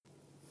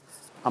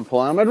I'm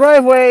pulling on my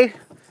driveway.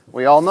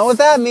 We all know what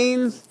that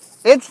means.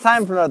 It's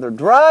time for another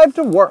drive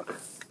to work.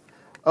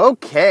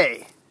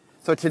 Okay,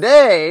 so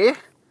today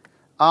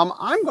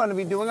I'm going to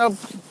be doing a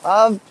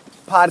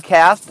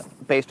podcast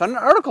based on an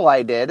article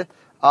I did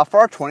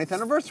for our 20th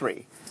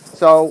anniversary.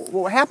 So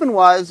what happened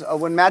was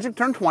when Magic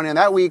turned 20 on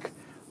that week,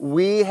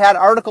 we had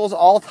articles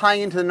all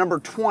tying into the number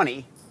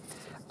 20.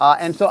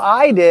 And so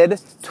I did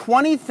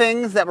 20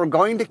 things that were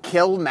going to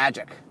kill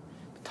Magic.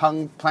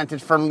 Tongue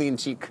planted firmly in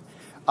cheek.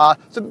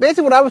 So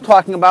basically what I was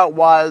talking about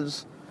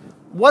was,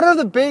 what are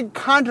the big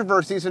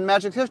controversies in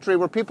Magic's history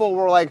where people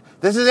were like,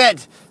 this is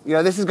it,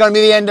 this is going to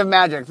be the end of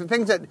Magic. The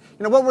things that,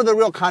 what were the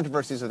real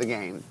controversies of the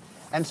game?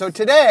 And so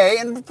today,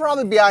 and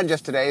probably beyond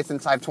just today,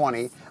 since I have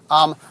 20,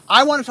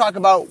 I want to talk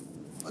about,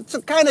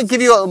 to kind of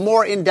give you a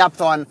more in-depth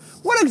on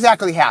what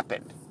exactly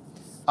happened.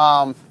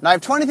 Now I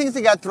have 20 things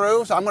to get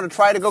through, so I'm going to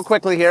try to go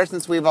quickly here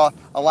since we have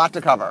a lot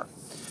to cover.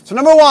 So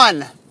number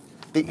one,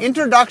 the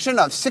introduction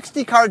of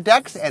 60-card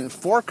decks and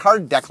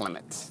 4-card deck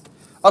limits.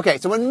 Okay,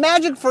 so when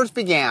Magic first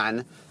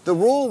began, the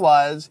rule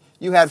was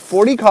you had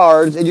 40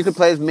 cards and you could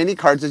play as many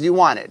cards as you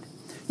wanted.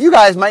 You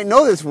guys might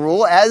know this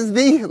rule as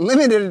the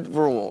limited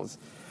rules.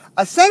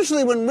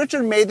 Essentially, when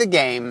Richard made the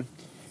game,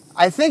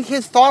 I think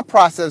his thought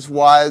process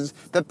was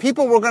that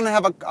people were going to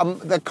have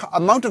the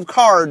amount of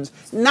cards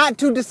not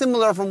too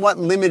dissimilar from what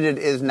limited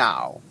is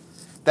now.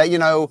 That,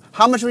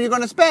 how much were you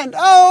going to spend?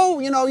 Oh,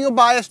 you'll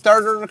buy a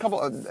starter and a couple.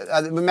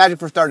 When Magic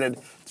first started,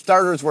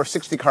 starters were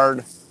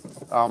 60-card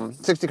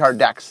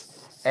decks.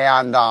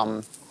 And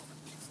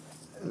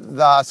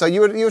so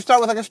you would start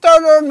with like a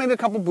starter and maybe a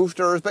couple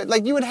boosters,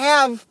 but you would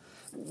have,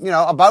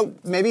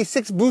 about maybe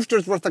 6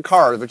 boosters worth of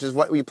cards, which is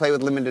what we play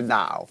with limited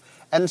now.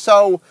 And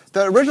so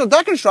the original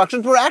deck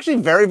instructions were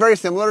actually very, very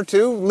similar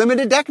to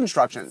limited deck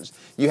instructions.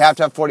 You have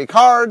to have 40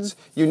 cards.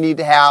 You need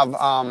to have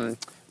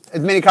as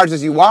many cards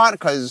as you want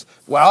because,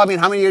 how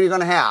many are you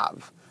going to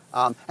have?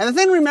 And the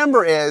thing to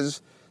remember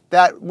is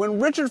that when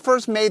Richard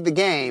first made the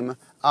game,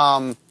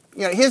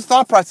 his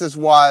thought process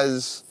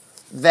was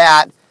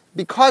that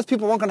because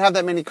people weren't going to have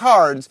that many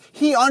cards,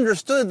 he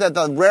understood that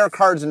the rare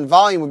cards in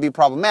volume would be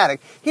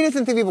problematic. He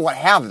didn't think people would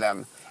have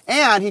them.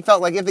 And he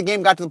felt like if the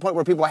game got to the point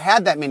where people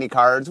had that many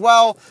cards,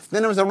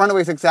 then it was a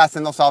runaway success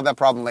and they'll solve that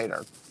problem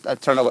later.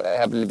 That turned out what it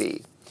happened to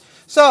be.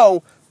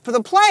 So, for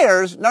the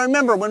players, now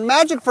remember, when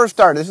Magic first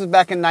started, this was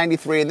back in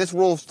 93, and this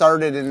rule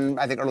started in,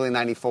 I think, early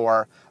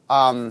 94,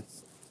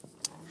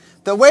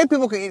 the way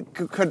people could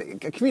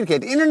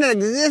communicate, the internet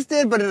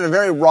existed, but in a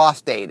very raw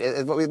state.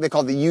 It's what they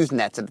called the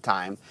Usenets at the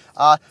time.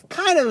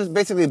 Kind of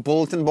basically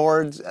bulletin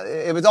boards.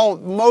 It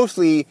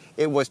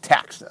was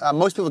text.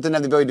 Most people didn't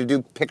have the ability to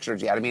do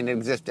pictures yet. It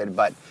existed,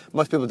 but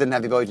most people didn't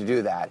have the ability to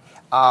do that.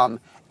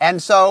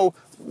 And so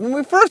when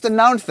we first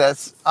announced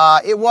this,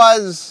 it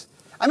was,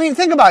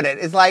 think about it.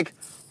 It's like,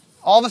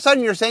 all of a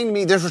sudden you're saying to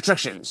me, there's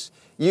restrictions.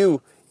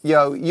 You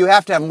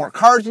have to have more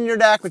cards in your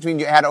deck, which means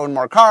you had to own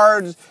more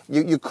cards.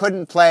 You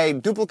couldn't play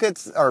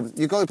duplicates, or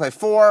you could only play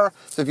 4.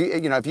 So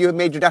if you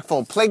made your deck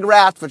full of Plague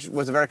Rats, which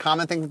was a very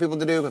common thing for people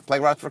to do, because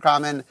Plague Rats were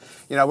common,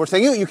 we're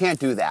saying you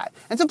can't do that.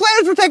 And so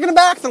players were taken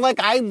aback. They're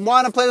like, I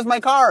want to play with my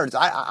cards.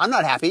 I'm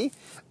not happy.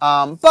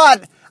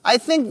 But I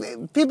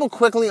think people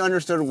quickly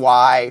understood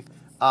why.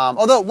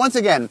 Although, once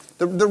again,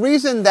 the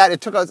reason that it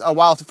took us a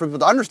while for people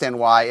to understand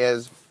why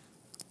is,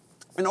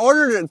 in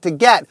order to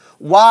get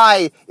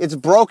why it's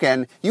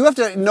broken, you have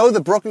to know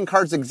the broken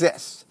cards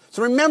exist.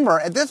 So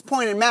remember, at this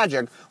point in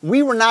Magic,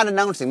 we were not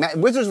announcing,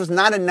 Wizards was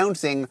not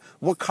announcing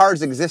what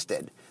cards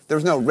existed. There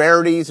was no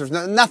rarities, there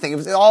was nothing. It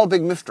was all a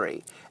big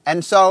mystery.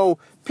 And so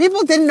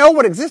people didn't know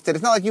what existed.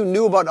 It's not like you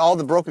knew about all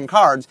the broken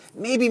cards.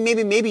 Maybe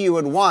you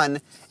had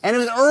won. And it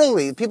was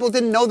early. People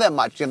didn't know that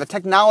much. The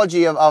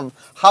technology of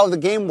how the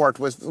game worked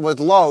was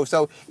low.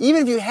 So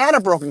even if you had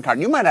a broken card,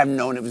 you might have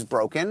known it was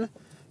broken.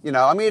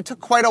 It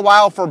took quite a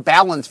while for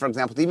balance, for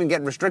example, to even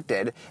get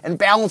restricted. And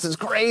balance is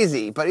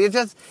crazy. But it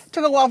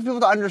took a while for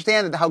people to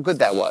understand how good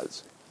that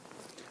was.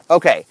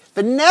 Okay,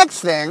 the next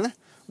thing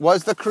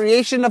was the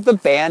creation of the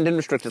banned and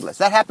restricted list.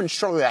 That happened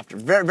shortly after,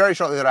 very, very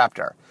shortly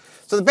thereafter.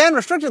 So the banned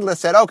restricted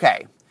list said,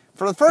 okay,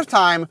 for the first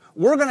time,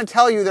 we're going to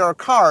tell you there are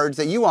cards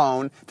that you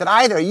own that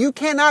either you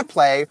cannot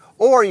play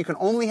or you can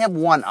only have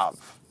one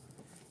of.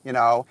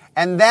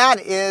 And that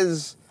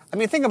is,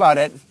 think about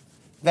it,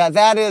 that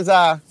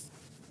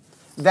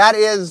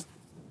is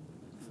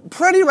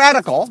pretty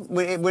radical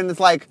when it's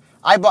like,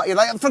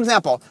 for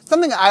example,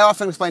 something I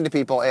often explain to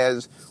people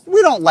is,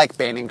 we don't like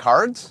banning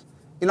cards.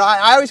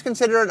 I always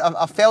consider it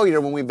a failure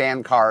when we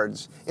ban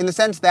cards, in the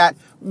sense that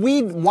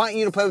we want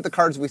you to play with the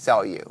cards we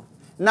sell you.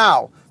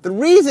 Now, the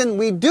reason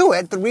we do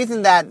it, the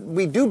reason that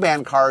we do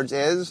ban cards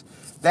is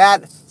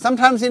that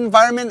sometimes the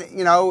environment,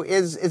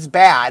 is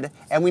bad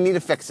and we need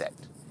to fix it.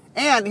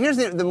 And here's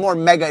the more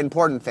mega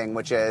important thing,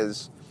 which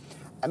is,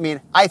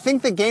 I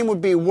think the game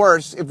would be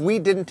worse if we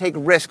didn't take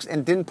risks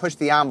and didn't push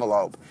the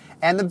envelope.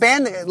 And the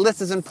banned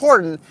list is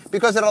important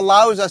because it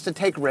allows us to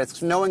take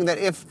risks, knowing that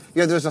if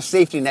there's a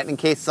safety net in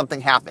case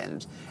something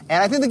happens.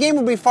 And I think the game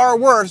would be far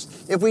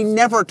worse if we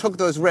never took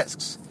those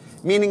risks.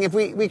 Meaning if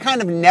we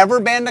kind of never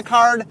banned a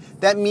card,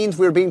 that means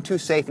we're being too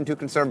safe and too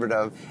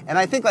conservative. And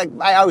I think, like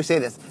I always say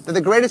this, that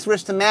the greatest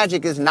risk to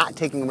Magic is not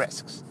taking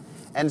risks.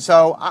 And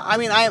so,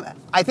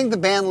 I think the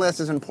ban list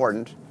is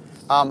important.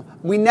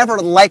 We never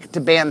like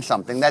to ban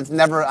something. That's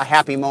never a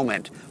happy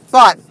moment.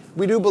 But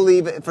we do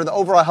believe for the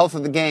overall health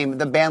of the game,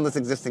 the ban list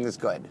existing is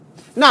good.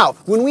 Now,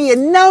 when we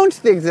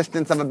announced the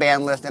existence of a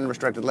ban list and a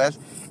restricted list,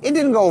 it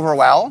didn't go over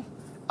well.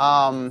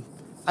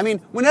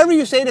 Whenever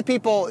you say to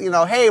people,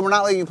 hey, we're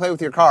not letting you play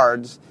with your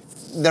cards,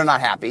 they're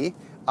not happy.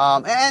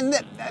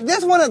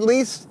 This one at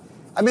least,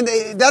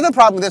 the other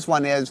problem with this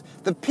one is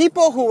the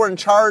people who were in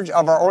charge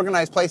of our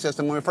organized play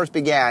system when we first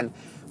began,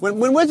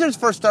 when Wizards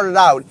first started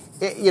out,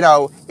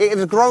 it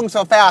was growing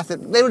so fast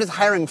that they were just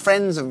hiring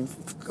friends of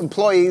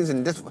employees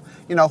and just,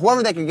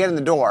 whoever they could get in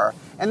the door.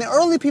 And the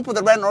early people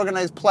that ran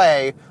organized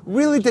play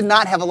really did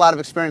not have a lot of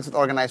experience with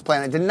organized play,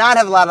 and they did not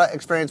have a lot of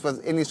experience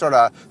with any sort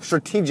of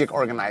strategic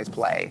organized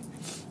play.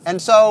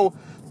 And so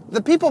the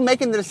people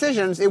making the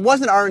decisions, it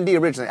wasn't R&D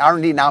originally.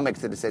 R&D now makes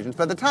the decisions.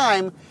 But at the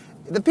time,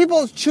 the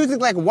people choosing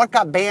like what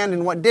got banned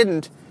and what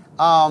didn't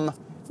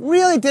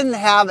really didn't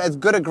have as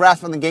good a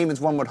grasp on the game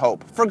as one would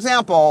hope. For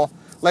example,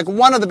 like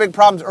one of the big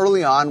problems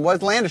early on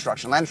was land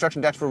destruction. Land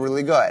destruction decks were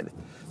really good.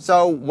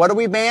 So what do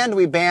we ban? Do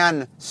we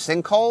ban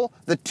Sinkhole,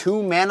 the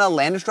 2-mana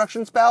land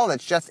destruction spell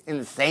that's just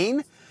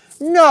insane?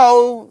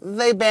 No,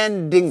 they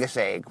banned Dingus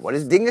Egg. What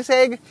is Dingus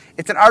Egg?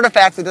 It's an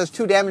artifact that does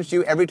 2 damage to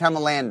you every time a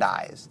land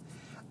dies.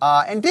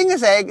 And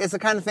Dingus Egg is the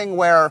kind of thing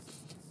where,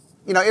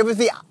 it was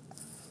the...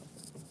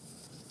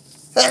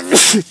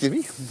 Excuse me.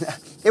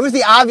 It was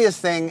the obvious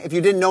thing, if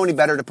you didn't know any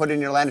better, to put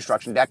in your land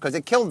destruction deck, because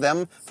it killed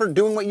them for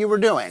doing what you were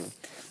doing.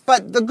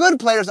 But the good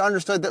players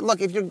understood that,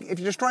 look, if you're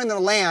destroying their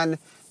land,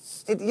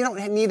 you don't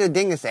need a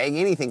Dingus Egg.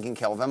 Anything can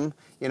kill them,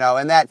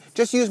 and that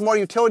just use more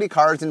utility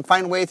cards and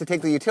find ways to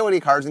take the utility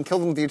cards and kill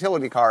them with the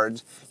utility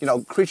cards,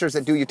 creatures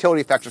that do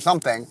utility effects or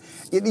something.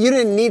 You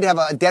didn't need to have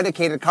a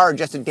dedicated card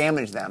just to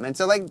damage them. And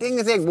so, like,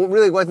 Dingus Egg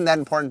really wasn't that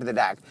important to the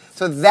deck.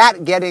 So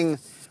that getting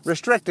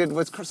restricted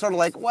was sort of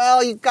like,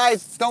 well, you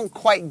guys don't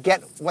quite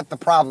get what the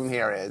problem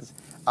here is.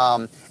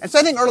 And so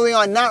I think early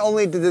on, not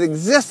only did the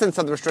existence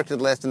of the restricted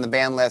list and the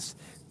ban list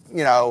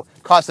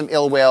cause some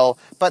ill will,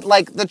 but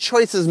like the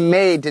choices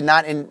made did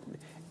not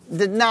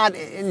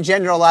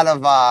engender a lot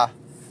of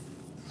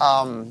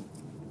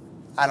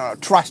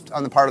trust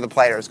on the part of the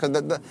players,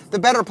 because the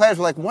better players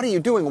were like, what are you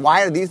doing?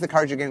 Why are these the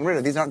cards you're getting rid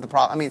of? These aren't the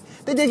problem.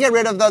 They did get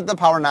rid of the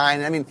Power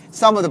 9.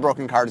 Some of the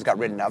broken cards got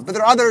rid of, but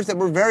there are others that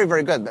were very,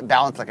 very good.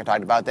 Balance, like I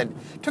talked about, that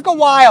took a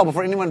while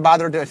before anyone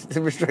bothered to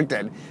restrict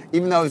it,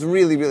 even though it was a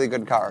really, really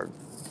good card.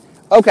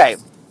 Okay,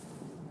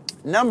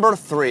 number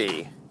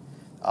 3.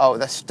 Oh,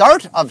 the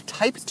start of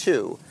Type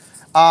 2.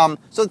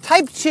 So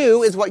Type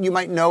 2 is what you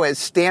might know as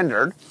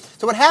Standard.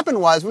 So what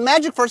happened was, when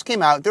Magic first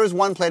came out, there was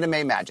one play to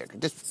play Magic.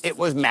 It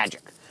was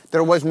Magic.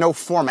 There was no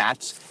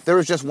formats. There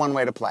was just one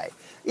way to play.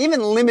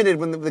 Even Limited,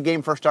 when the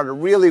game first started,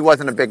 really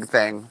wasn't a big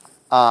thing.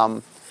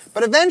 But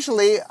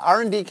eventually,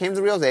 R&D came to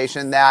the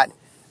realization that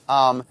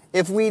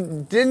if we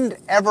didn't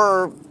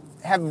ever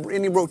have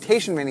any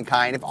rotation of any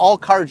kind, if all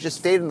cards just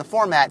stayed in the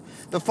format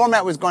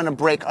was going to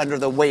break under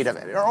the weight of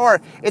it.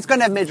 Or it's going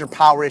to have major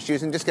power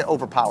issues and just get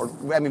overpowered.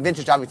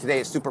 Vintage obviously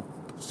today is super,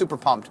 super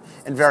pumped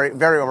and very,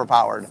 very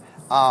overpowered.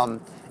 And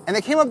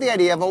they came up with the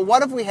idea of, well,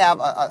 what if we have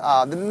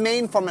the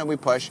main format we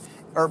push,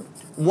 or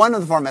one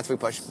of the formats we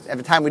push, at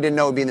the time we didn't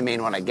know it would be the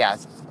main one, I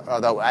guess,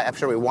 although I'm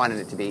sure we wanted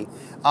it to be,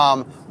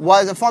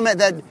 was a format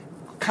that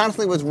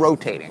constantly was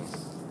rotating.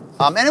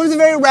 And it was a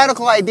very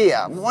radical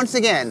idea. Once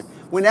again,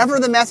 whenever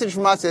the message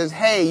from us is,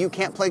 hey, you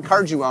can't play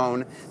cards you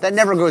own, that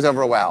never goes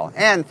over well.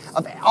 And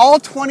of all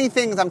 20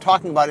 things I'm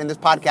talking about in this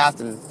podcast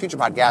and future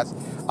podcasts,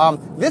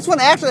 this one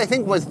actually, I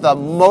think, was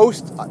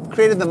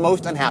created the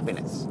most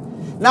unhappiness.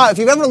 Now, if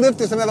you've ever lived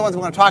through some of the ones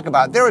we want to talk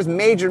about, there was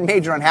major,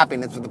 major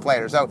unhappiness with the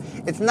players. So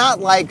it's not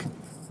like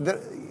the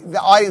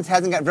audience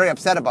hasn't got very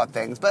upset about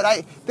things.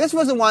 But this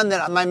was the one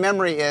that my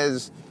memory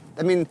is,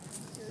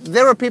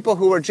 there were people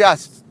who were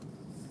just,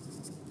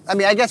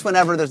 I guess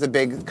whenever there's a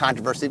big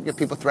controversy,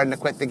 people threaten to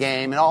quit the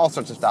game and all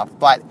sorts of stuff.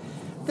 But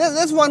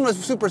this one was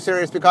super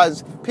serious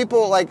because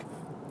people,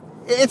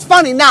 it's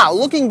funny now,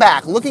 looking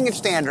back, looking at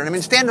Standard.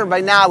 Standard by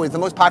now is the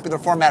most popular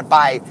format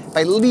by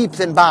leaps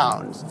and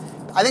bounds.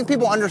 I think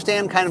people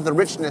understand kind of the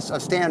richness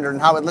of Standard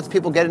and how it lets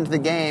people get into the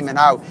game and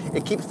how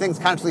it keeps things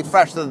constantly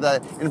fresh so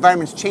the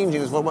environment's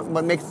changing is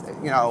what makes,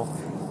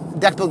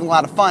 deck building a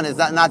lot of fun, is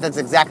not that's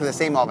exactly the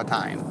same all the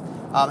time.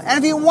 And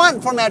if you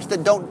want formats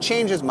that don't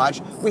change as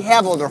much, we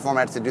have older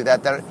formats to do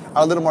that are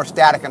a little more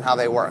static in how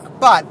they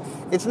work. But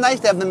it's nice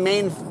to have the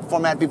main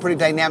format be pretty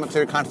dynamic so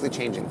you're constantly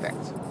changing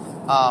things.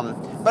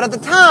 But at the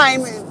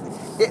time,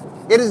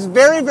 it is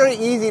very, very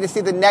easy to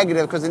see the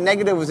negative because the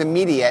negative was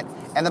immediate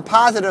and the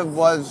positive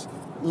was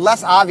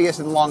less obvious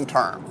in long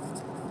term.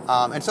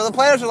 And so the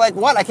players are like,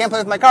 what? I can't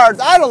play with my cards?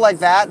 I don't like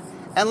that.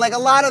 And a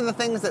lot of the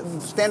things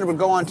that Standard would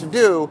go on to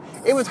do,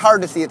 it was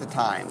hard to see at the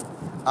time.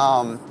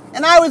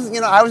 And I was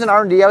in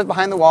R&D, I was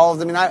behind the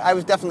walls. I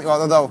was definitely,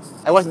 although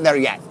I wasn't there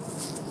yet.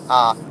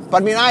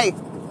 But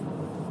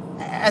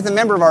as a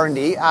member of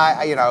R&D,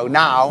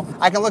 now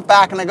I can look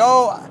back and I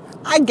go,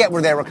 I get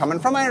where they were coming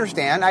from. I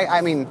understand.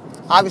 I mean,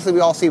 obviously we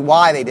all see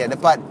why they did it,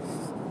 but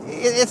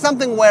it's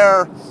something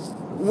where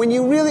when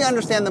you really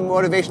understand the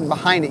motivation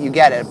behind it, you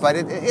get it. But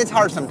it's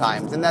hard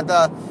sometimes, and that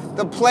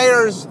the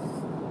players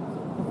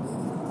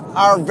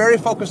are very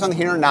focused on the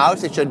here and now,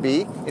 as they should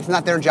be. It's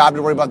not their job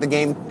to worry about the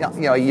game,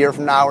 a year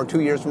from now, or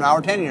 2 years from now,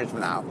 or 10 years from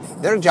now.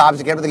 Their job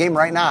is to get to the game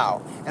right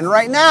now. And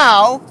right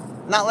now,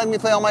 not letting me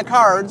play all my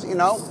cards,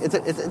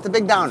 it's a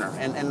big downer.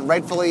 And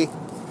rightfully,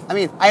 I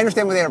mean, I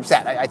understand why they're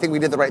upset. I think we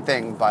did the right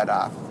thing, but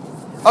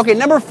okay,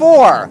 number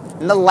 4,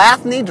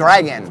 Nalathni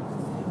Dragon.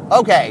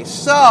 Okay,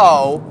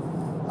 so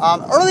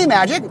early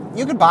Magic,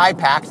 you could buy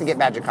packs and get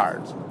Magic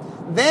cards.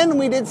 Then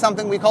we did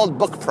something we called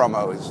book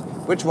promos,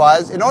 which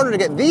was, in order to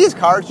get these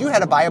cards, you had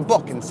to buy a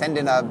book and send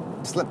in a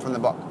slip from the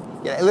book.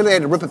 You literally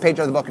had to rip a page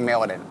out of the book and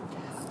mail it in.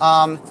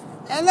 And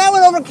that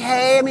went over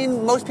okay. I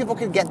mean, most people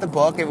could get the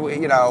book,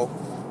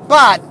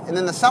 But, and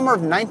in the summer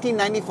of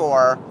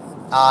 1994,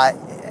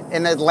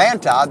 in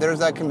Atlanta,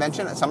 there's a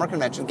convention, a summer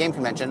convention, game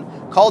convention,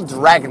 called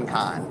Dragon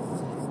Con.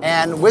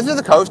 And Wizards of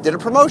the Coast did a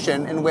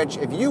promotion in which,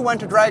 if you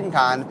went to Dragon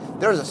Con,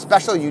 there was a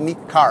special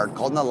unique card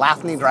called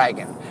Nalathni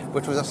Dragon,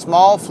 which was a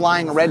small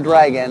flying red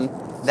dragon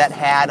that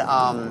had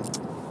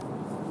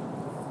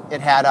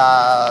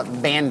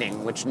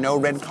banding, which no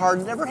red card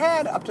had ever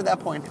had up to that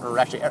point, or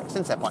actually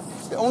since that point.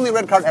 The only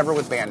red card ever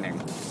was banding.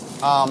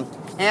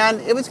 And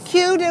it was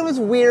cute, it was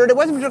weird, it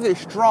wasn't particularly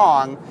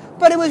strong,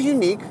 but it was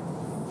unique,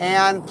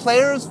 and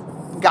players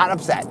got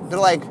upset. They're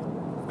like,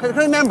 because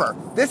remember,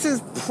 this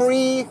is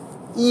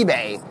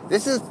pre-eBay,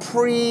 this is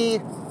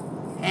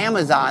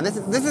pre-Amazon, this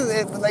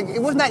is like,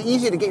 it was not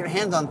easy to get your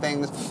hands on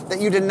things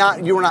that you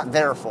were not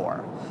there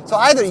for. So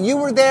either you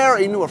were there or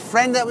you knew a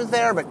friend that was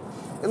there, but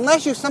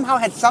unless you somehow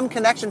had some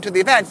connection to the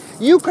event,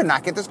 you could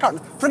not get this card.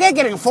 Forget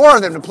getting 4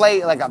 of them to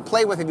play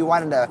with if you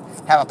wanted to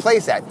have a play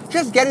set.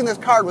 Just getting this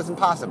card was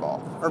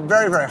impossible, or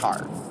very, very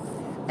hard.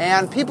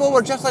 And people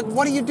were just like,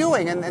 what are you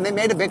doing? And they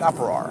made a big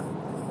uproar.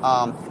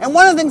 And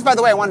one of the things, by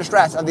the way, I want to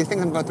stress of these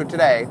things I'm going through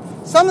today,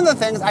 some of the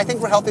things I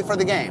think were healthy for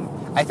the game.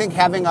 I think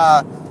having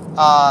a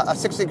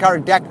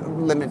 60-card deck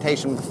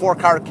limitation with a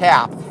 4-card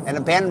cap and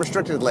a banned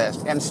restricted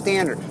list and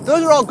standard,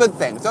 those are all good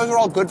things. Those are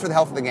all good for the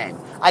health of the game.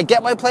 I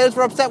get why players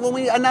were upset when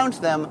we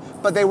announced them,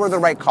 but they were the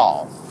right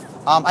call.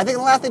 I think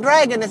Nalathni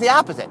Dragon is the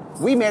opposite.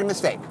 We made a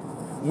mistake.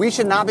 We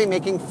should not be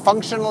making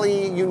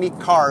functionally unique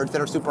cards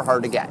that are super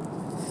hard to get.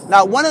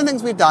 Now, one of the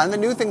things we've done, the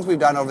new things we've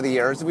done over the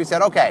years, is we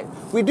said, okay,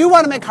 we do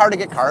want to make hard to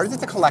get cards.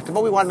 It's a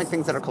collectible. We want to make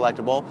things that are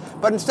collectible.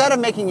 But instead of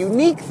making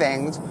unique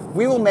things,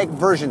 we will make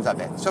versions of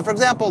it. So, for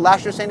example,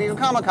 last year's San Diego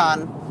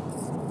Comic-Con,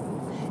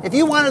 if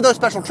you wanted those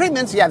special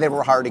treatments, yeah, they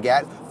were hard to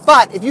get.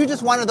 But if you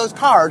just wanted those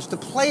cards to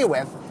play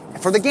with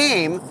for the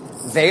game,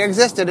 they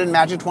existed in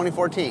Magic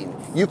 2014.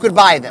 You could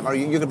buy them, or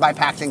you could buy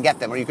packs and get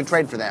them, or you could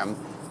trade for them.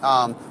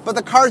 But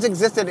the cards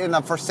existed in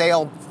a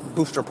for-sale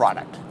booster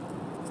product.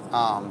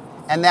 Or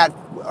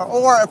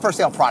a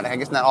for-sale product. I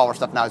guess not all our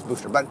stuff now is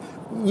booster, but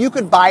you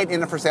could buy it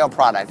in a for-sale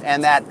product.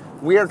 And that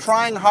we are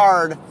trying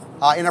hard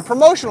in our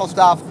promotional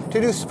stuff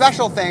to do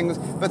special things,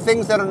 but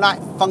things that are not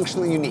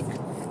functionally unique.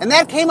 And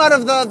that came out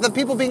of the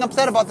people being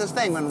upset about this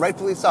thing, and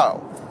rightfully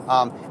so.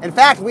 In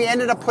fact, we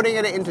ended up putting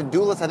it into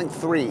Duelist, I think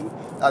 3, the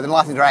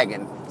Nalathni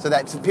Dragon, so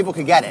that people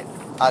could get it,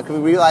 because we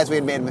realized we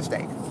had made a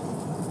mistake.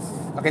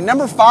 Okay,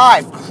 number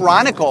 5,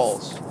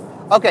 Chronicles.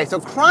 Okay,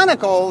 so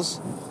Chronicles,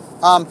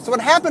 so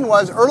what happened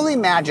was early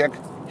Magic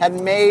had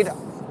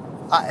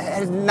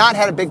not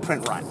had a big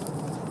print run.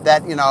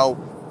 That,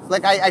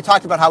 like I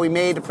talked about how we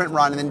made a print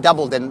run and then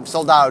doubled it and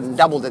sold out and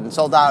doubled it and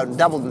sold out and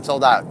doubled and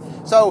sold out.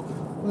 So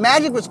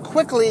Magic was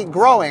quickly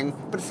growing,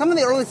 but some of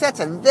the early sets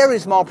had a very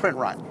small print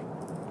run.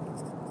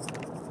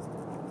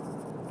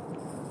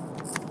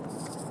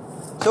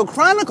 So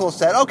Chronicles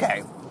said,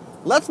 okay,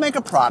 let's make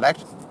a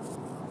product.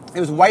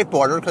 It was white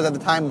border, because at the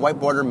time white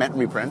border meant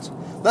reprints.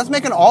 Let's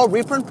make an all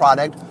reprint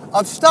product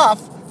of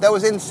stuff that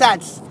was in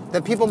sets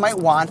that people might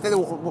want that they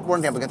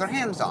weren't able to get their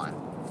hands on.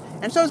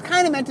 And so it's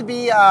kind of meant to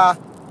be a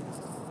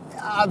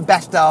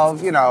best of,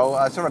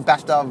 sort of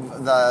best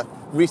of the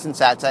recent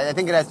sets. I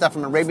think it has stuff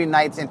from Arabian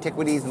Nights,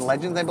 Antiquities, and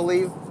Legends, I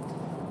believe.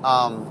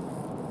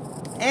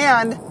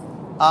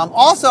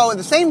 Also, at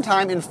the same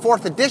time, in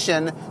 4th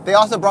edition, they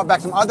also brought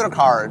back some other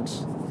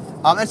cards.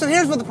 And so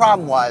here's what the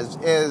problem was,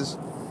 is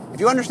if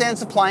you understand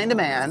supply and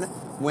demand,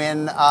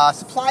 when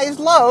supply is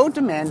low,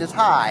 demand is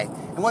high.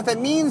 And what that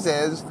means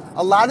is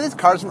a lot of these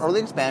cards from early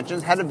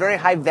expansions had a very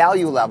high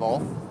value level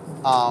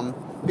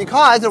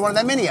because there weren't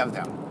that many of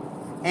them.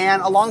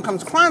 And along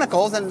comes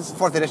Chronicles, and it's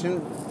 4th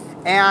edition,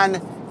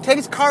 and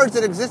takes cards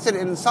that existed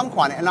in some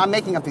quantity, and I'm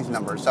making up these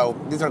numbers, so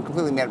these are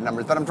completely made up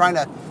numbers, but I'm trying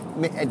to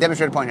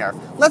demonstrate a point here.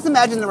 Let's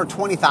imagine there were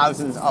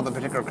 20,000 of a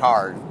particular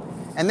card,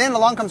 and then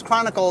along comes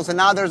Chronicles, and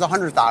now there's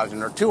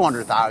 100,000 or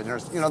 200,000,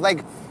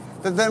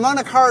 or the amount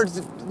of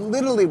cards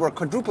literally were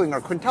quadrupling or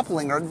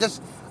quintupling, or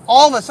just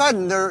all of a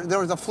sudden there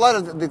was a flood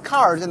of the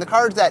cards, and the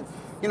cards that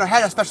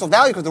had a special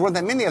value because there weren't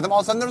that many of them, all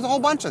of a sudden there was a whole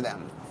bunch of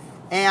them.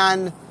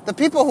 And the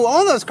people who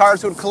own those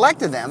cards who had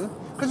collected them,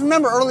 because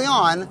remember early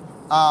on,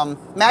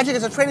 Magic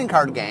is a trading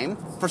card game.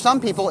 For some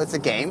people, it's a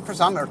game. For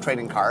some, are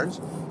trading cards.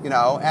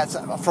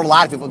 For a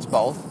lot of people, it's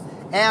both.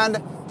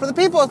 And for the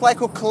people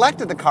who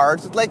collected the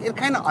cards, it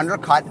kind of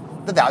undercut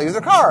the value of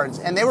their cards,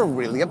 and they were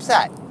really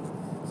upset.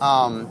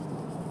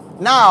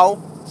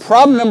 Now,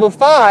 problem number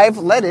 5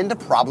 led into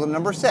problem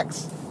number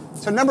 6.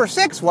 So number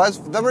 6 was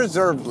the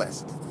reserved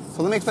list.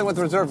 So let me explain what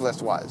the reserved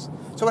list was.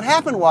 So what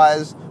happened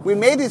was, we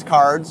made these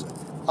cards,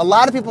 a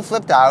lot of people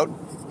flipped out,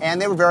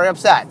 and they were very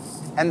upset.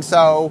 And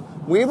so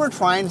we were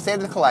trying to say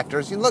to the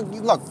collectors, look,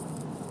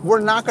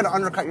 we're not going to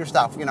undercut your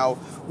stuff.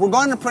 We're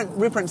going to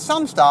reprint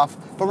some stuff,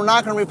 but we're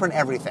not going to reprint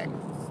everything.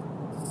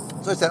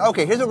 So I said,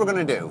 okay, here's what we're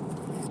going to do.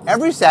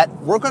 Every set,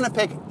 we're going to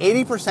pick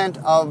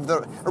 80% of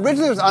the...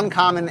 Originally it was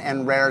uncommon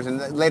and rares, and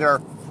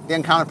later the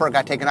uncommon part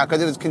got taken out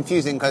because it was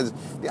confusing because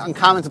the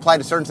uncommons applied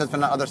to certain sets but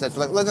not other sets.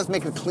 So let's just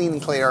make it clean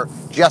and clear,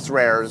 just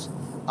rares.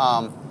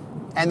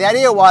 And the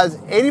idea was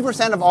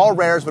 80% of all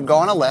rares would go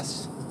on a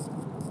list,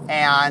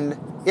 and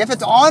if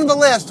it's on the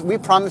list, we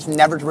promise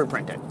never to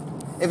reprint it.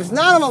 If it's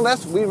not on the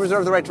list, we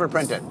reserve the right to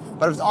reprint it.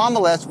 But if it's on the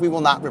list, we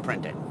will not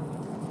reprint it.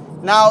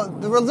 Now,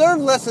 the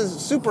reserved list is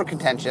super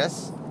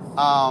contentious.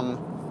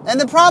 And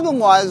the problem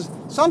was,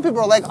 some people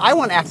are like, I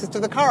want access to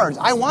the cards.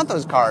 I want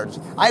those cards.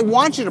 I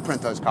want you to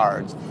print those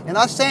cards. And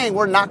us saying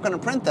we're not going to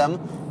print them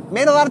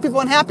made a lot of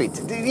people unhappy.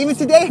 Even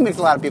today, it makes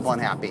a lot of people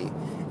unhappy.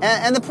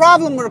 And the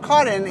problem we're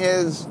caught in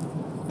is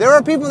there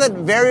are people that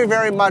very,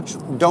 very much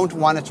don't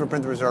want us to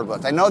reprint the reserve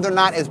list. I know they're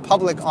not as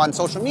public on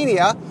social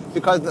media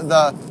because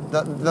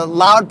the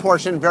loud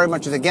portion very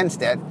much is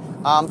against it.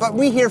 But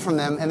we hear from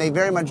them, and they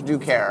very much do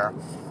care.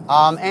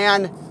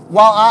 And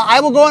while I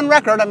will go on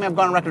record, I've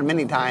gone on record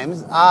many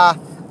times,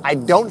 I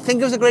don't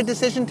think it was a great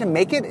decision to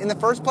make it in the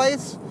first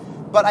place,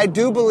 but I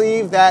do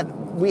believe that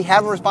we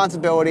have a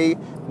responsibility.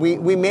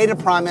 We made a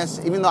promise,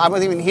 even though I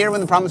wasn't even here when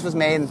the promise was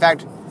made. In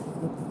fact,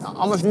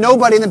 almost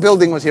nobody in the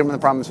building was here when the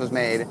promise was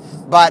made,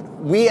 but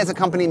we as a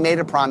company made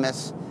a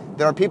promise.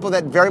 There are people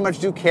that very much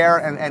do care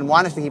and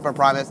want us to keep our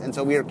promise, and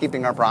so we are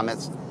keeping our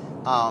promise.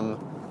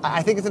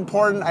 I think it's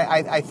important.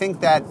 I think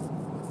that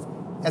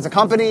as a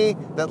company,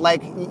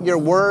 that your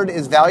word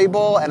is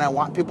valuable, and I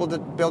want people to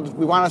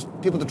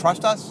people to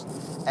trust us.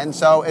 And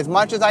so, as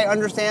much as I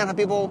understand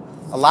how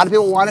a lot of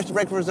people want us to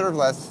break the reserve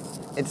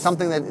list, it's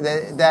something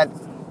that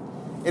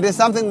it is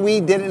something we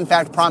did in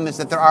fact promise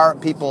that there are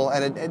people,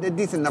 and a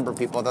decent number of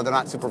people, though they're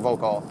not super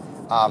vocal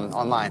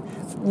online,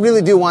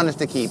 really do want us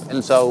to keep,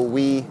 and so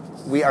we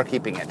are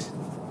keeping it.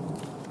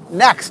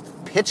 Next,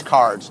 pitch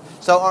cards.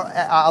 So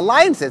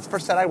Alliances,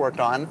 first set I worked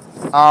on,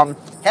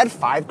 had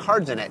 5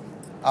 cards in it.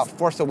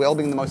 Force of Will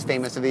being the most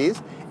famous of these.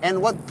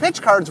 And what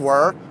pitch cards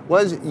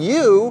was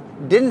you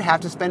didn't have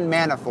to spend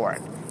mana for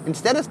it.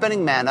 Instead of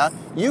spending mana,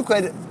 you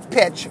could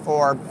pitch,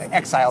 or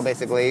exile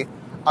basically,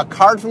 a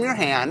card from your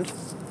hand.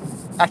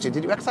 Actually,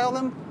 did you exile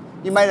them?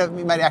 You might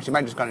have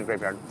just gone to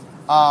graveyard.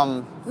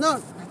 No,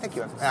 I think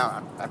you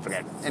have. I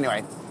forget.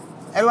 Anyway,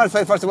 everyone who's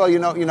played Force of Will, you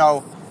know,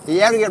 you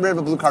have to get rid of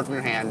a blue card from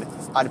your hand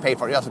to pay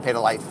for it. You also pay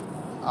to life.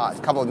 A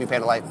couple of them you pay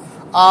to life.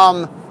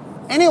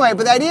 Anyway,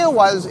 but the idea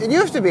was, it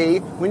used to be,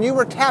 when you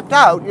were tapped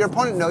out, your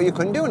opponent knew you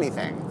couldn't do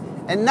anything.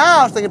 And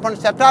now, if your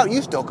opponent's tapped out,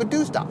 you still could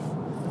do stuff.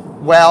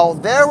 Well,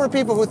 there were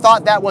people who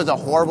thought that was a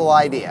horrible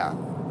idea.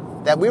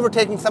 That we were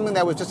taking something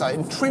that was just an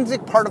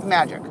intrinsic part of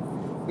Magic.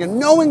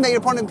 Knowing that your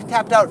opponent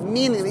tapped out,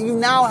 meaning that you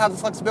now have the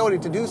flexibility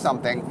to do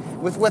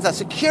something with a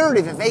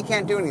security that they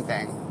can't do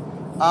anything,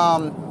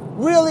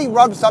 really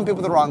rubbed some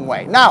people the wrong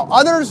way. Now,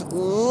 others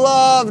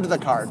loved the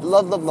card.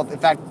 Loved. In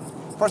fact,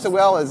 Force of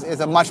Will is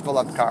a much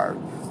beloved card.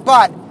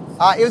 But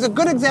it was a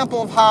good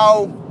example of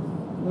how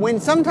when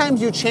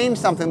sometimes you change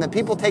something that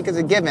people take as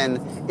a given,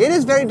 it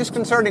is very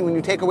disconcerting when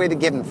you take away the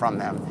given from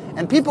them.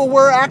 And people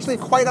were actually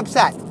quite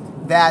upset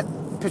that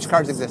pitch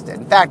cards existed.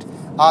 In fact,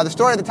 the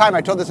story at the time, I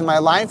told this in my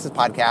Alliances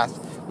podcast,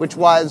 which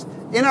was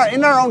in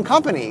our own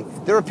company,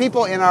 there were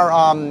people in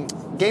our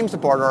game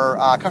support or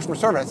customer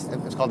service,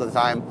 it's called at the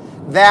time,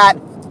 that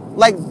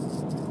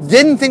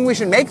didn't think we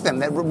should make them,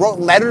 that wrote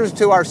letters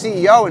to our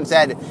CEO and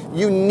said,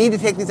 you need to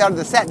take these out of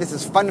the set, this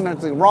is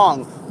fundamentally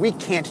wrong, we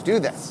can't do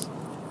this.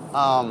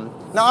 Now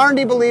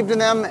R&D believed in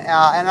them,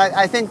 and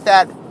I think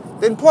that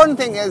the important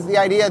thing is the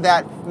idea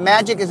that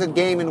Magic is a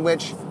game in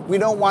which we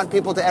don't want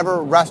people to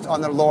ever rest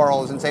on their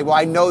laurels and say, well,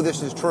 I know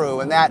this is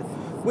true, and that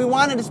we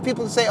wanted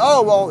people to say,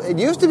 oh, well, it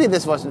used to be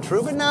this wasn't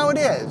true, but now it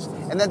is,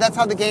 and that's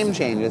how the game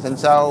changes. And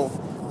so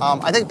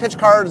I think pitch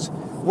cards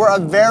were a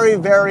very,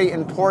 very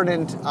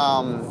important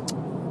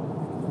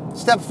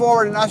step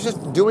forward in us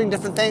just doing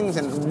different things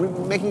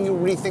and making you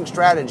rethink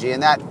strategy,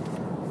 and that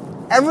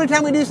every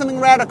time we do something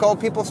radical,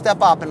 people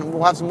step up, and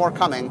we'll have some more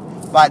coming,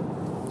 but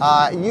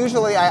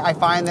usually I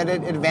find that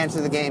it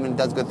advances the game and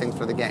does good things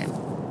for the game.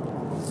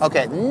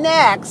 Okay,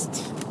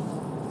 next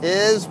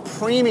is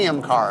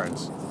premium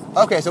cards.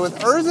 Okay, so with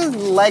Urza's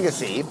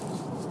Legacy,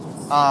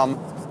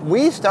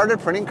 we started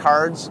printing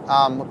cards,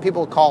 what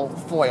people call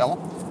foil.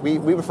 We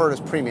refer to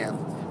as premium.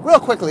 Real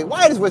quickly,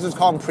 why does Wizards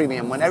call them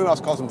premium when everyone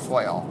else calls them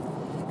foil?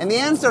 And the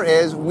answer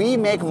is we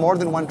make more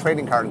than one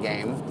trading card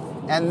game,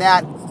 and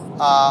that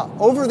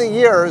over the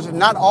years,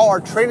 not all our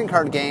trading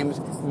card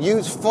games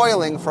use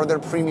foiling for their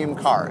premium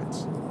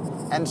cards.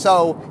 And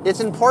so it's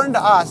important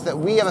to us that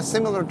we have a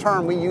similar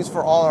term we use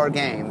for all our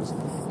games.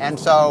 And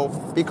so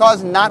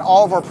because not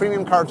all of our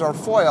premium cards are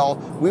foil,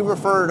 we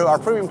refer to our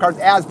premium cards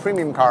as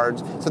premium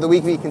cards so that we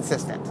can be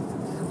consistent.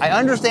 I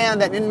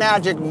understand that in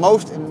Magic,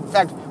 in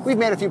fact, we've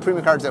made a few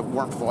premium cards that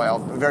weren't foil,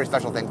 very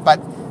special things, but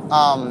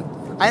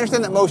I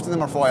understand that most of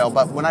them are foil,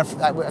 but when I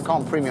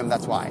call them premium,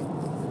 that's why.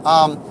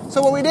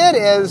 So what we did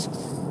is,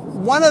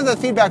 one of the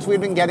feedbacks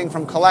we'd been getting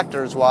from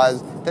collectors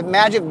was that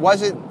Magic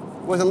was a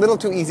little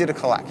too easy to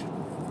collect.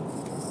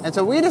 And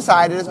so we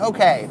decided,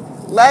 okay,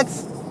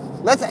 let's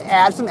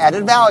add some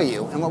added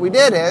value. And what we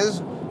did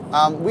is,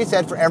 we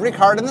said for every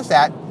card in the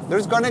set,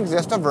 there's going to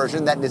exist a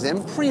version that is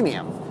in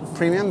premium.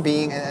 Premium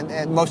being,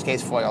 in most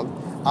cases, foiled,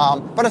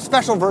 but a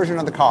special version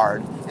of the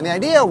card. And the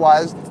idea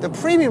was the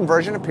premium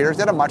version appears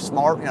at a much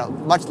smaller,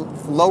 much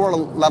lower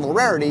level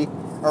rarity,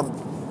 or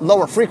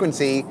lower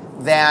frequency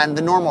than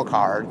the normal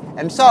card.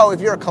 And so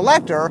if you're a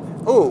collector,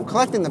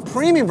 collecting the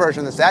premium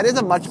version of the set is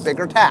a much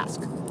bigger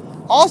task.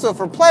 Also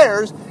for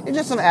players, it's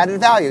just some added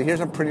value. Here's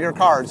a prettier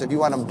card, so if you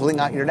want to bling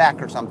out your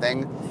deck or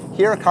something,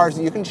 here are cards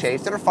that you can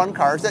chase that are fun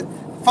cards that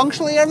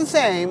functionally are the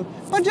same,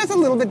 but just a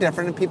little bit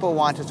different, and people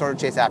want to sort of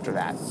chase after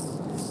that.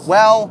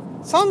 Well,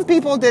 some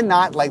people did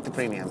not like the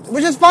premiums,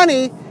 which is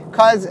funny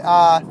because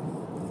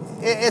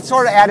it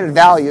sort of added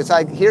value. It's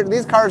like, here,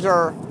 these cards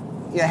are,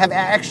 have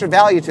extra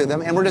value to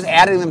them, and we're just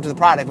adding them to the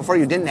product. Before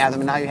you didn't have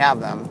them, and now you have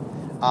them.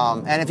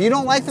 And if you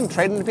don't like them,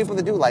 trade them to people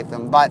that do like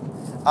them. But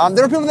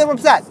there were people that were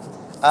upset,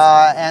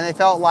 and they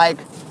felt like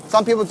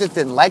some people just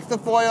didn't like the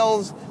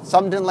foils.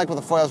 Some didn't like what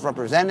the foils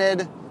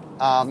represented.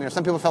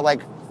 Some people felt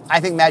like,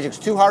 I think Magic's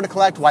too hard to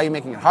collect. Why are you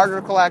making it harder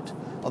to collect?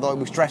 Although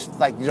we stressed,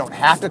 like, you don't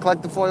have to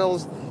collect the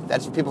foils.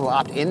 That's for people who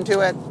opt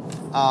into it.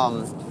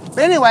 But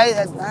anyway,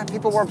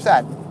 people were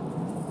upset.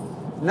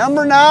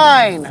 Number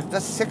 9, the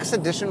 6th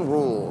edition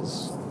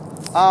rules.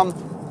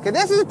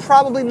 This is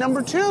probably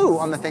number 2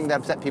 on the thing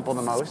that upset people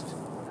the most.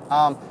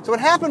 So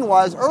what happened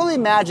was, early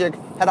Magic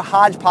had a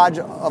hodgepodge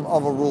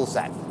of a rule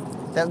set.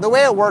 The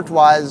way it worked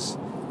was,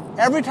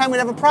 every time we'd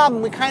have a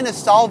problem, we kind of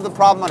solved the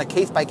problem on a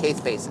case-by-case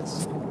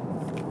basis.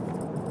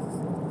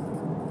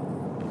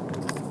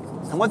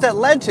 And what that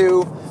led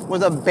to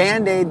was a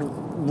Band-Aid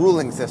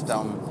ruling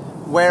system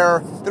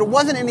where there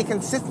wasn't any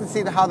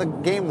consistency to how the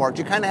game worked.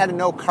 You kind of had to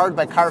know card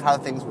by card how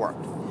things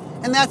worked.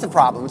 And that's a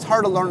problem. It's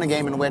hard to learn a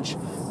game in which,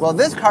 well,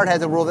 this card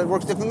has a rule that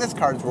works different than this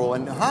card's rule,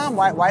 and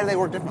why do they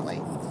work differently?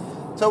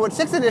 So what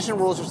 6th edition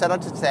rules are set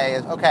up to say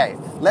is, okay,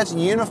 let's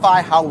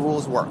unify how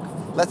rules work.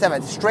 Let's have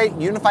a straight,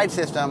 unified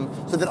system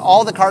so that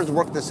all the cards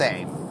work the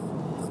same.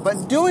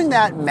 But doing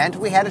that meant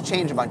we had to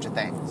change a bunch of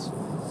things.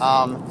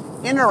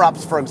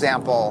 Interrupts, for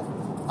example,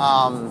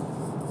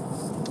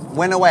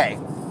 went away.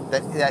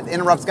 That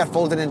interrupts got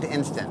folded into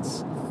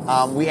instants.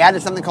 We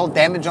added something called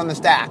damage on the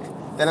stack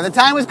that at the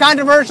time was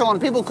controversial and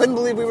people couldn't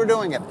believe we were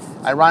doing it.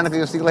 Ironically,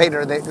 you'll see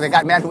later, they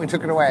got mad when we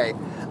took it away.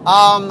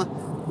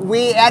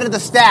 We added the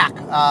stack,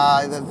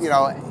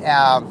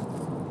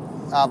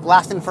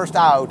 last in, first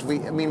out. We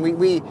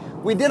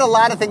did a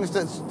lot of things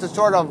to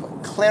sort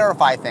of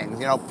clarify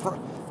things.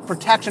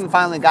 Protection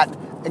finally got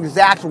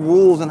exact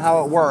rules on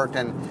how it worked,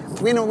 and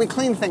we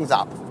cleaned things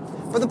up.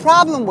 But the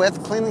problem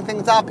with cleaning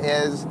things up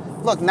is,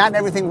 look, not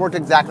everything worked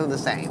exactly the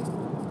same.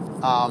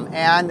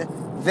 And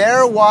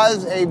there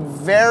was a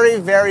very,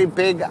 very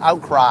big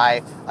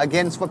outcry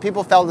against what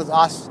people felt as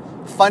us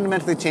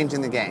fundamentally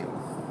changing the game.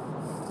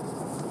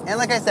 And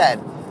like I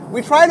said,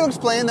 we tried to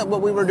explain that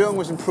what we were doing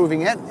was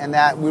improving it and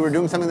that we were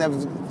doing something that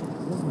was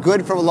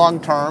good for the long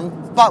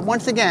term. But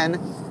once again,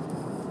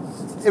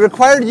 it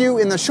required you,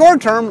 in the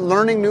short term,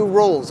 learning new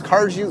rules.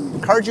 Cards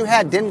you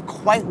had didn't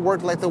quite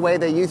work like the way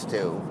they used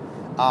to.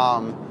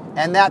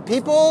 And that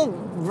people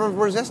were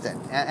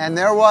resistant. And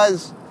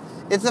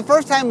it's the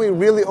first time we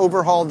really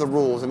overhauled the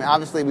rules. I mean,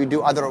 obviously we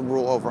do other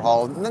rule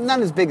overhauls, not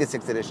as big as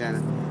 6th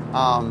edition.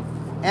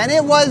 And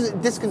it was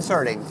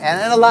disconcerting.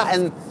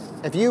 And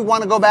if you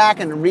want to go back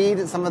and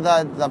read some of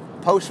the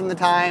posts from the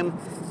time,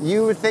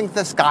 you would think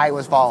the sky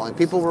was falling.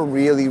 People were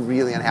really,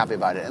 really unhappy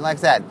about it. And like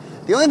I said,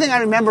 the only thing I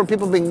remember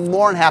people being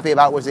more unhappy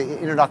about was the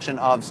introduction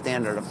of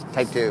Standard, of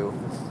Type 2.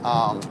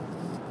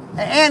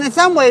 And in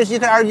some ways, you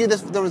could argue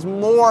there was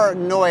more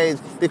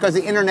noise because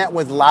the internet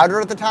was louder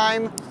at the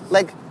time.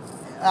 Like,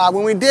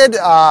 when we did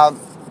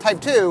Type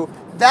 2,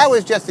 that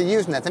was just the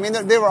Usenets. I mean,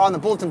 they were on the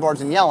bulletin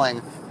boards and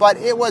yelling, but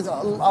it was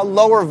a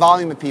lower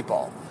volume of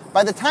people.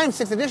 By the time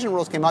 6th edition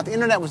rules came out, the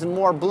internet was in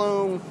more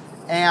bloom,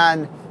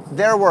 and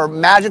there were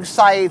Magic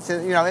sites,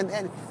 and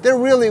there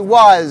really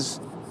was.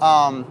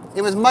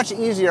 It was much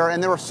easier,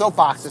 and there were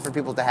soapboxes for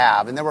people to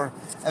have, and at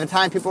the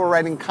time people were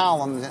writing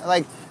columns.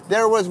 Like,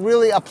 there was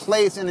really a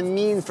place and a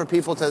means for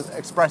people to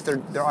express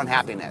their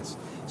unhappiness.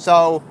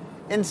 So,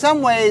 in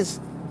some ways,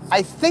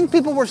 I think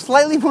people were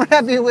slightly more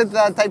happy with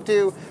Type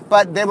 2,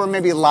 but they were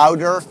maybe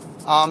louder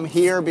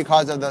here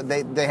because of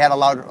they had a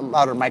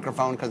louder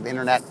microphone because of the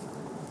internet.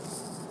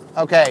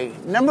 Okay,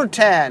 number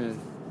 10,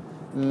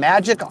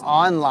 Magic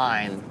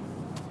Online.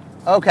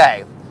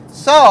 Okay,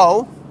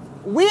 so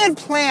we had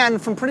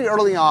planned from pretty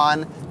early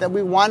on that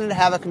we wanted to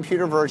have a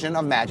computer version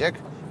of Magic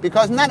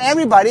because not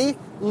everybody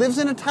lives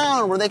in a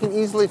town where they can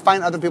easily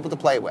find other people to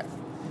play with.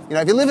 You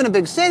know, if you live in a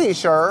big city,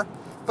 sure,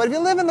 but if you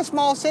live in a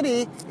small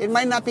city, it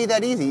might not be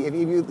that easy. If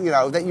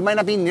that you might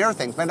not be near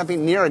things, might not be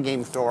near a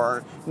game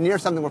store, near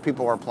something where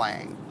people are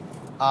playing.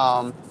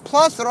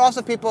 Plus, there are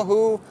also people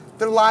who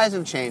their lives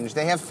have changed.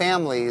 They have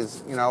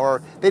families,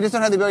 or they just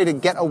don't have the ability to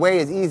get away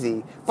as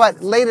easy.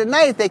 But late at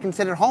night, they can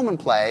sit at home and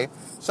play.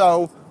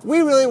 So we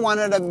really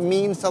wanted a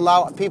means to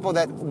allow people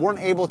that weren't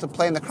able to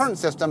play in the current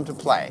system to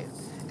play.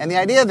 And the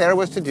idea there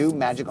was to do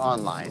Magic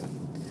Online.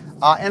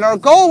 And our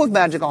goal with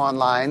Magic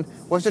Online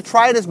was to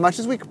try it as much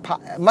as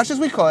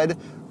we could,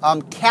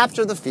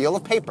 capture the feel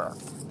of paper.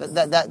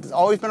 That's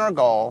always been our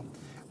goal.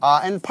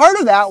 And part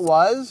of that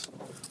was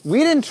we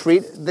didn't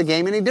treat the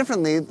game any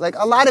differently. Like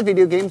a lot of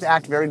video games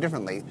act very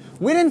differently.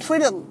 We didn't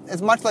treat it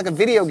as much like a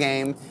video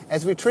game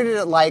as we treated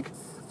it like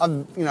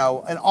an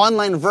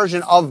online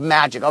version of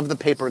Magic, of the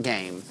paper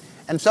game.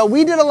 And so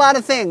we did a lot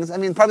of things. I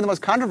mean, probably the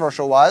most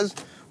controversial was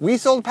we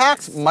sold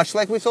packs much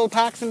like we sold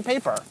packs in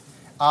paper.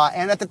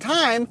 And at the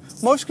time,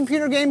 most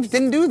computer games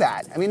didn't do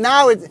that. I mean,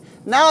 now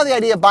the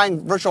idea of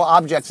buying virtual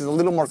objects is a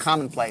little more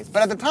commonplace.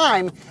 But at the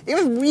time, it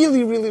was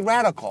really, really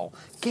radical.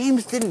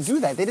 Games didn't do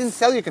that. They didn't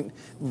sell you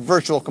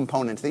virtual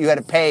components that you had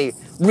to pay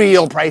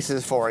real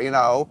prices for,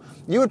 You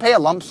would pay a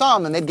lump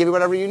sum and they'd give you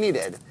whatever you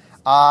needed.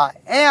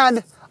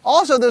 And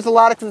also, there's a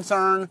lot of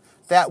concern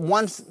that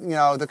once,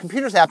 the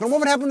computers happened, what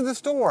would happen to the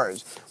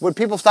stores? Would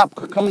people stop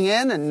coming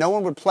in and no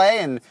one would play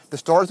and the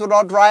stores would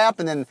all dry up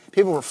and then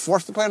people were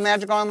forced to play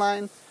Magic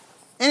Online?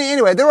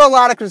 Anyway, there were a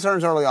lot of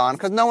concerns early on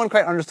because no one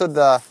quite understood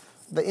the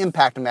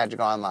impact of Magic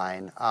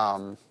Online.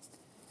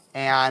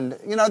 And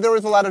there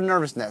was a lot of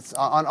nervousness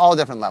on all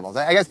different levels.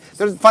 I guess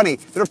there's funny.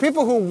 There were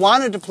people who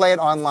wanted to play it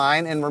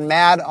online and were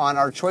mad on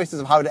our choices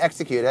of how to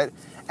execute it.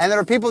 And there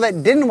were people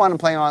that didn't want to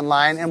play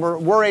online and were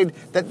worried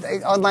that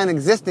online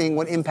existing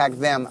would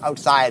impact them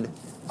outside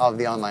of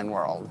the online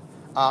world.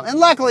 And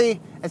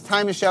luckily, as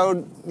time has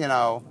showed,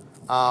 Magic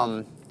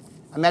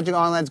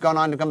Online's gone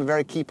on to become a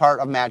very key part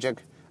of Magic.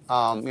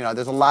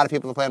 There's a lot of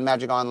people who play on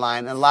Magic Online,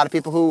 and a lot of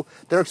people who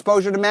their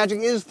exposure to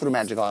Magic is through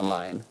Magic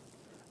Online.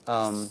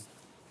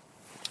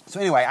 So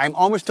anyway, I'm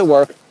almost to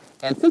work,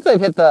 and since I've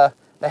hit the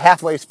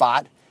halfway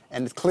spot,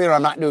 and it's clear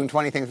I'm not doing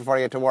 20 things before I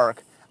get to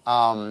work,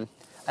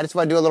 I just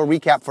want to do a little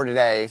recap for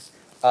today.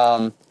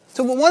 So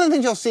one of the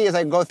things you'll see as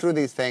I go through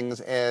these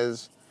things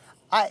is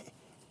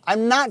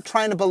I'm not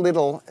trying to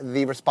belittle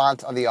the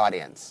response of the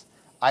audience.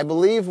 I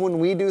believe when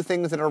we do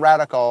things that are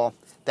radical,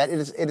 that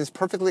it is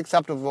perfectly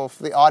acceptable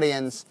for the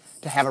audience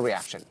to have a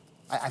reaction.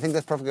 I think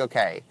that's perfectly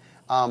okay.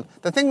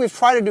 The thing we've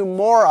tried to do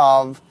more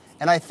of,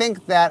 and I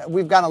think that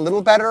we've gotten a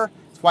little better,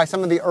 it's why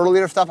some of the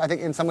earlier stuff, I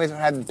think in some ways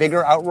had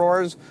bigger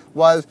outroars,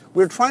 was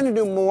we're trying to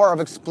do more of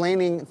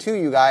explaining to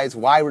you guys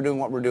why we're doing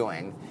what we're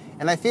doing.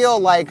 And I feel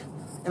like,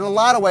 in a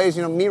lot of ways,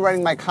 me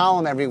writing my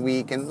column every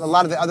week and a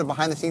lot of the other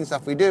behind-the-scenes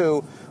stuff we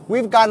do,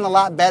 we've gotten a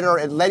lot better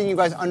at letting you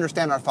guys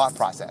understand our thought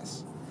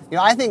process.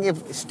 I think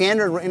if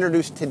Standard were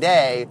introduced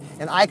today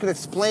and I could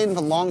explain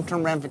the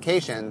long-term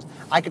ramifications,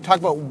 I could talk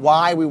about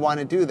why we want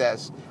to do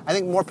this, I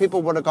think more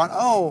people would have gone,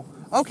 oh,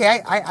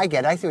 okay, I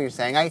get it. I see what you're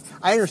saying. I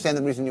understand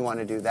the reason you want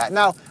to do that.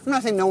 Now, I'm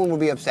not saying no one will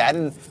be upset,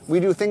 and we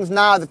do things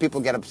now that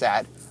people get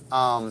upset.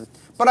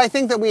 But I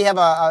think that we have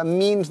a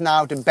means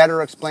now to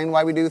better explain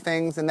why we do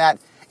things, and that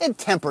it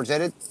tempers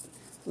it.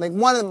 Like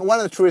one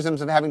of the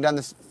truisms of having done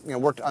this,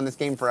 worked on this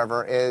game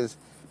forever, is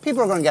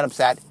people are going to get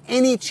upset.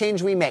 Any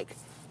change we make,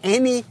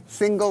 any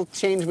single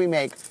change we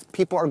make,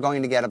 people are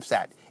going to get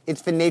upset.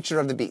 It's the nature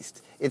of the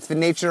beast. It's the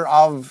nature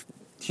of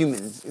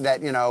humans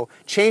that,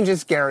 change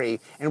is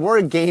scary, and we're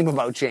a game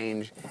about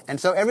change.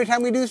 And so every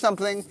time we do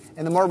something,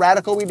 and the more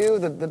radical we do,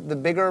 the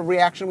bigger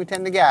reaction we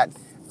tend to get.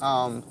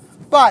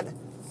 But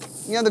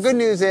the good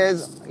news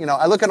is,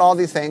 I look at all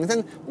these things,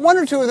 and one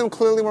or two of them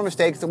clearly were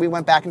mistakes that we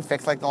went back and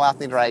fixed, like the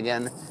Laughing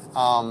Dragon,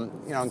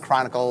 in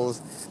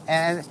Chronicles.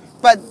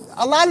 But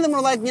a lot of them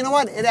were like,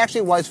 what? It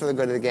actually was for the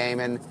good of the game,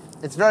 and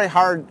it's very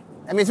hard.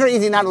 I mean, it's very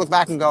easy now to look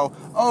back and go,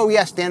 oh,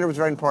 yeah, Standard was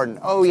very important.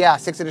 Oh, yeah,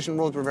 6th edition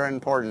rules were very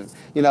important.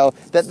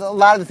 That a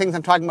lot of the things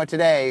I'm talking about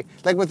today,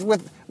 like with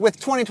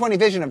 2020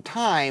 vision of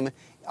time,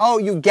 oh,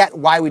 you get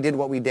why we did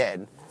what we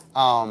did.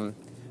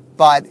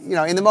 But,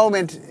 in the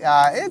moment,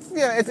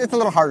 it's a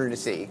little harder to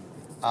see.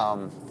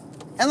 And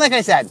like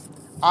I said,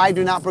 I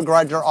do not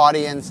begrudge our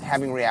audience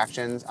having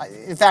reactions.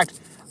 In fact,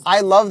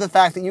 I love the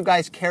fact that you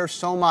guys care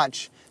so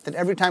much that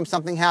every time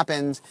something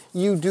happens,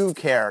 you do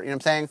care. You know what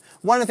I'm saying?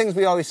 One of the things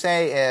we always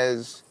say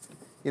is,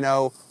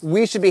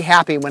 we should be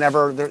happy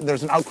whenever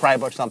there's an outcry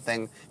about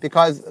something,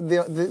 because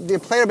the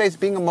player base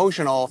being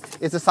emotional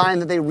is a sign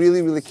that they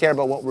really, really care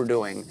about what we're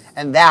doing.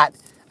 And that,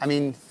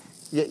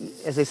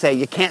 as they say,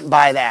 you can't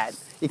buy that.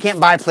 You can't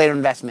buy player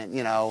investment,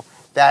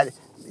 that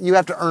you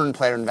have to earn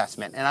player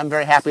investment. And I'm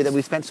very happy that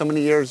we spent so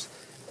many years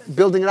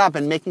building it up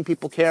and making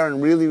people care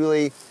and really,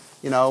 really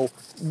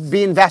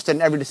be invested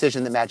in every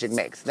decision that Magic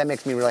makes. That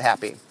makes me really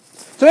happy.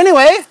 So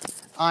anyway,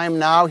 I'm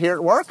now here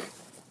at work,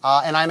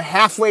 and I'm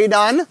halfway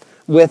done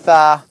with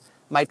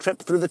my trip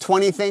through the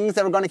 20 things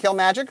that are going to kill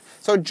Magic.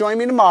 So join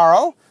me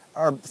tomorrow,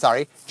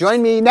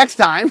 join me next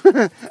time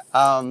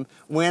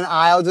when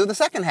I'll do the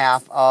second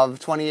half of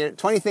 20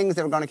 things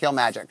that are going to kill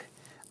Magic.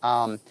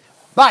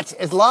 But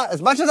as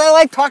much as I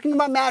like talking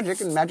about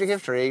Magic and Magic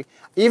history,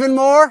 even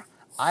more,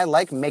 I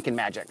like making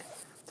Magic.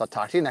 So I'll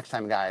talk to you next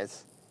time,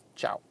 guys.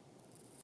 Ciao.